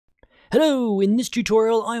Hello, in this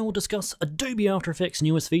tutorial I will discuss Adobe After Effects'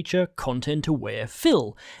 newest feature, Content Aware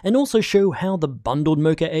Fill, and also show how the bundled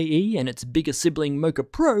Mocha AE and its bigger sibling Mocha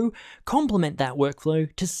Pro complement that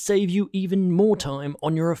workflow to save you even more time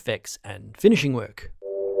on your effects and finishing work.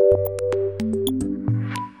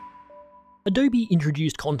 Adobe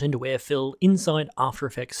introduced Content Aware Fill inside After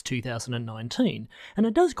Effects 2019, and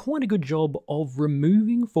it does quite a good job of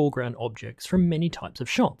removing foreground objects from many types of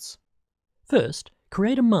shots. First,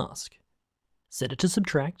 create a mask. Set it to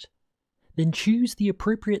subtract, then choose the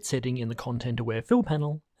appropriate setting in the Content Aware Fill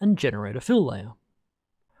panel and generate a fill layer.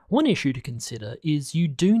 One issue to consider is you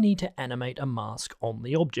do need to animate a mask on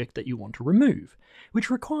the object that you want to remove, which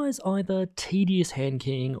requires either tedious hand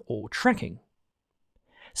keying or tracking.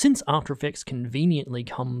 Since After Effects conveniently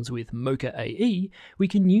comes with Mocha AE, we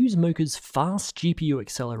can use Mocha's fast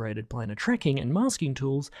GPU-accelerated planar tracking and masking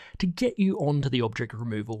tools to get you onto the object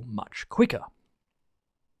removal much quicker.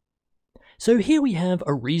 So here we have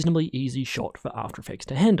a reasonably easy shot for After Effects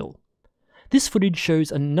to handle. This footage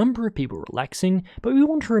shows a number of people relaxing, but we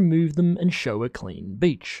want to remove them and show a clean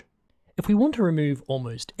beach. If we want to remove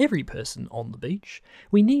almost every person on the beach,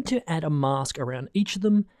 we need to add a mask around each of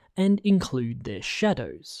them and include their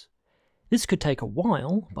shadows. This could take a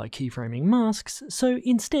while by keyframing masks, so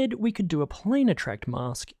instead we could do a planar tracked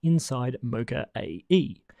mask inside Mocha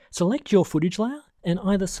AE. Select your footage layer and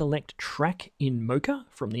either select Track in Mocha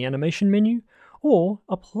from the animation menu, or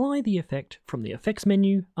apply the effect from the effects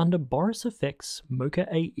menu under Boris FX Mocha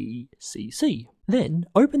AE CC. Then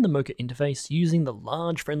open the Mocha interface using the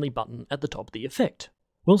large friendly button at the top of the effect.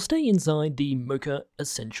 We'll stay inside the Mocha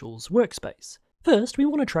Essentials workspace. First, we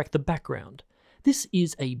want to track the background. This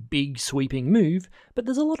is a big sweeping move, but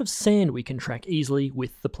there's a lot of sand we can track easily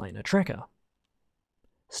with the planar tracker.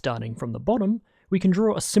 Starting from the bottom, we can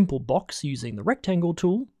draw a simple box using the rectangle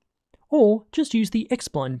tool, or just use the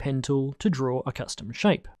X-spline pen tool to draw a custom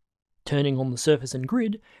shape. Turning on the surface and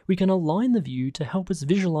grid, we can align the view to help us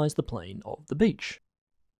visualize the plane of the beach.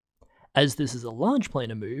 As this is a large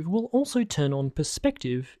planar move, we'll also turn on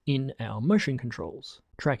perspective in our motion controls.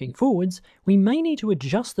 Tracking forwards, we may need to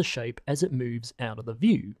adjust the shape as it moves out of the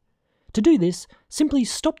view. To do this, simply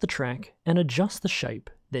stop the track and adjust the shape,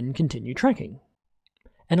 then continue tracking.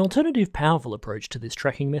 An alternative powerful approach to this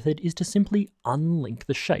tracking method is to simply unlink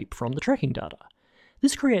the shape from the tracking data.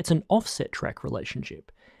 This creates an offset track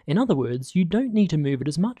relationship. In other words, you don't need to move it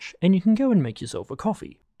as much, and you can go and make yourself a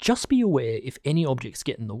coffee. Just be aware if any objects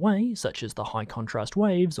get in the way, such as the high contrast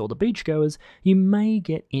waves or the beachgoers, you may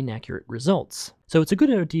get inaccurate results. So it's a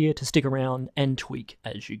good idea to stick around and tweak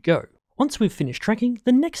as you go. Once we've finished tracking,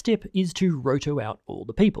 the next step is to roto out all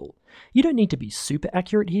the people. You don't need to be super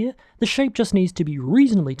accurate here, the shape just needs to be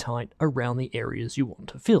reasonably tight around the areas you want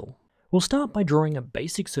to fill. We'll start by drawing a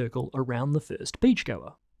basic circle around the first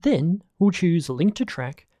beachgoer. Then, we'll choose Link to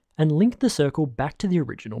Track and link the circle back to the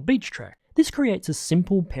original beach track. This creates a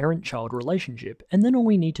simple parent-child relationship, and then all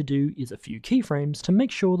we need to do is a few keyframes to make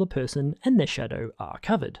sure the person and their shadow are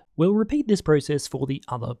covered. We'll repeat this process for the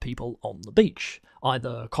other people on the beach,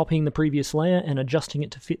 either copying the previous layer and adjusting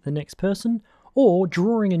it to fit the next person, or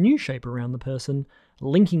drawing a new shape around the person,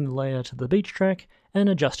 linking the layer to the beach track, and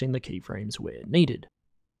adjusting the keyframes where needed.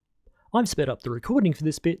 I've sped up the recording for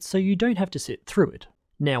this bit so you don't have to sit through it.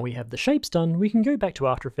 Now we have the shapes done, we can go back to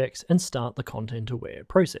After Effects and start the Content Aware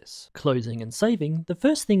process. Closing and saving, the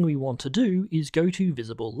first thing we want to do is go to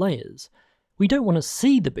Visible Layers. We don't want to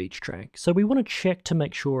see the beach track, so we want to check to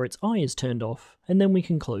make sure its eye is turned off, and then we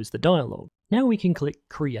can close the dialog. Now we can click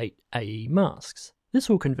Create AE Masks. This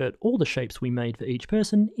will convert all the shapes we made for each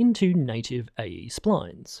person into native AE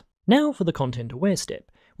splines. Now for the Content Aware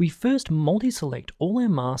step. We first multi-select all our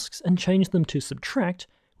masks and change them to Subtract,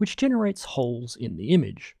 which generates holes in the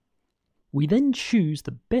image. We then choose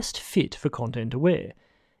the best fit for Content Aware.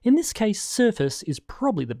 In this case, Surface is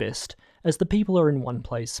probably the best, as the people are in one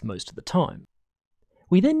place most of the time.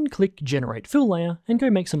 We then click Generate Fill Layer and go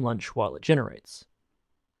make some lunch while it generates.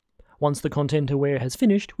 Once the Content Aware has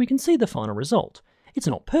finished, we can see the final result. It's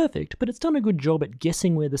not perfect, but it's done a good job at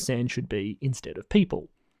guessing where the sand should be instead of people.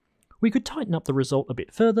 We could tighten up the result a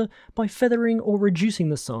bit further by feathering or reducing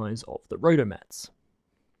the size of the roto-mats.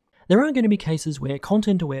 There are going to be cases where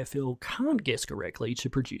Content Aware Fill can't guess correctly to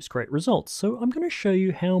produce great results, so I'm going to show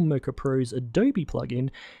you how Mocha Pro's Adobe plugin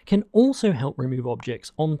can also help remove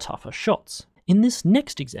objects on tougher shots. In this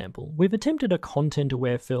next example, we've attempted a Content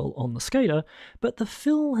Aware Fill on the skater, but the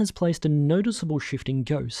fill has placed a noticeable shifting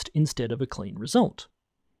ghost instead of a clean result.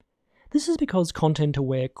 This is because Content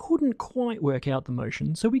Aware couldn't quite work out the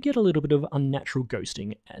motion, so we get a little bit of unnatural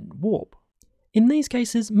ghosting and warp. In these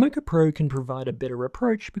cases, Mocha Pro can provide a better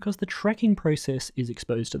approach because the tracking process is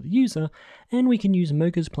exposed to the user, and we can use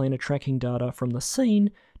Mocha's planar tracking data from the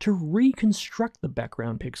scene to reconstruct the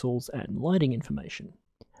background pixels and lighting information.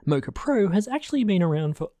 Mocha Pro has actually been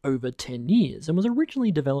around for over 10 years and was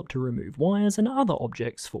originally developed to remove wires and other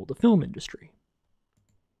objects for the film industry.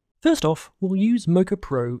 First off, we'll use Mocha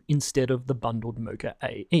Pro instead of the bundled Mocha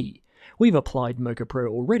AE. We've applied Mocha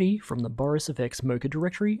Pro already from the Boris FX Mocha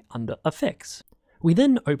directory under Effects. We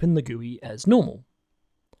then open the GUI as normal.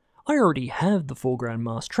 I already have the foreground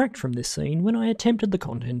mask tracked from this scene when I attempted the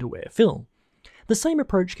content-aware fill. The same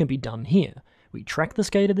approach can be done here. We track the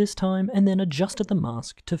skater this time and then adjusted the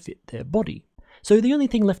mask to fit their body. So the only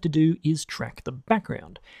thing left to do is track the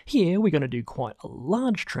background. Here we're going to do quite a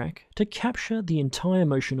large track to capture the entire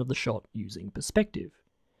motion of the shot using perspective.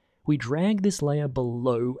 We drag this layer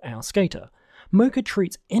below our skater. Mocha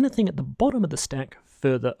treats anything at the bottom of the stack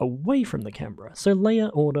further away from the camera, so layer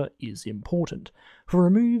order is important. For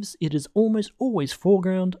removes, it is almost always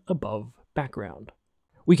foreground above background.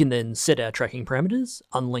 We can then set our tracking parameters,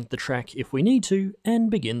 unlink the track if we need to,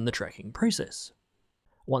 and begin the tracking process.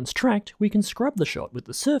 Once tracked, we can scrub the shot with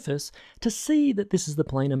the surface to see that this is the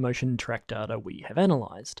planar motion track data we have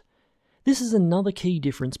analysed. This is another key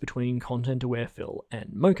difference between content-aware fill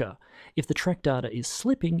and Mocha. If the track data is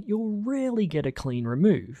slipping, you'll rarely get a clean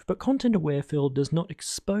remove, but content-aware fill does not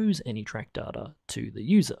expose any track data to the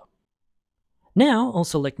user. Now I'll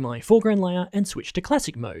select my foreground layer and switch to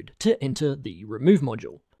classic mode to enter the remove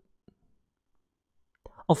module.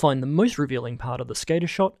 I'll find the most revealing part of the skater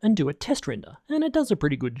shot and do a test render, and it does a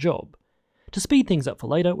pretty good job. To speed things up for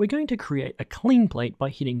later, we're going to create a clean plate by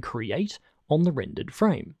hitting Create on the rendered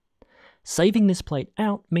frame. Saving this plate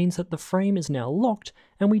out means that the frame is now locked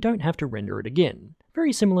and we don't have to render it again,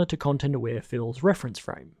 very similar to content-aware fill's reference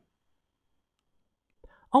frame.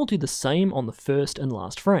 I'll do the same on the first and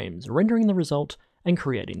last frames, rendering the result and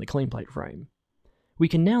creating the clean plate frame. We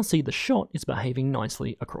can now see the shot is behaving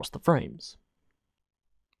nicely across the frames.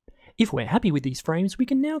 If we're happy with these frames, we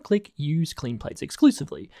can now click Use Clean Plates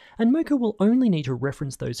exclusively, and Mocha will only need to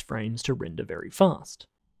reference those frames to render very fast.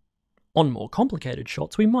 On more complicated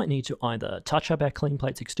shots, we might need to either touch up our clean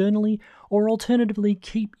plates externally, or alternatively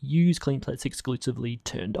keep Use Clean Plates exclusively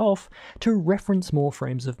turned off to reference more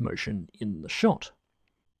frames of motion in the shot.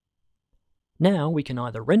 Now we can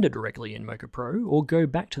either render directly in Mocha Pro or go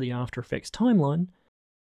back to the After Effects timeline,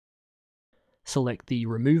 select the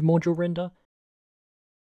Remove Module render,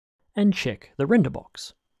 and check the render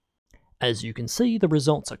box. As you can see, the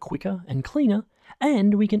results are quicker and cleaner,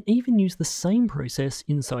 and we can even use the same process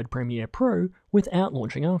inside Premiere Pro without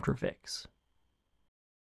launching After Effects.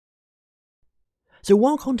 So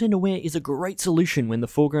while Content Aware is a great solution when the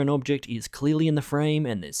foreground object is clearly in the frame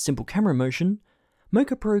and there's simple camera motion,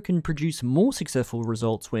 Mocha Pro can produce more successful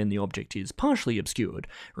results when the object is partially obscured,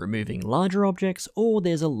 removing larger objects, or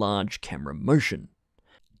there's a large camera motion.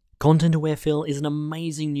 Content-aware fill is an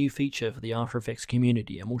amazing new feature for the After Effects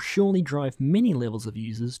community and will surely drive many levels of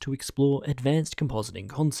users to explore advanced compositing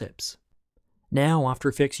concepts. Now After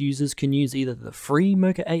Effects users can use either the free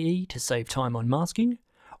Mocha AE to save time on masking,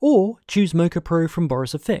 or choose Mocha Pro from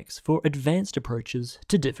Boris FX for advanced approaches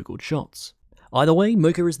to difficult shots. Either way,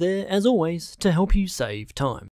 Mocha is there, as always, to help you save time.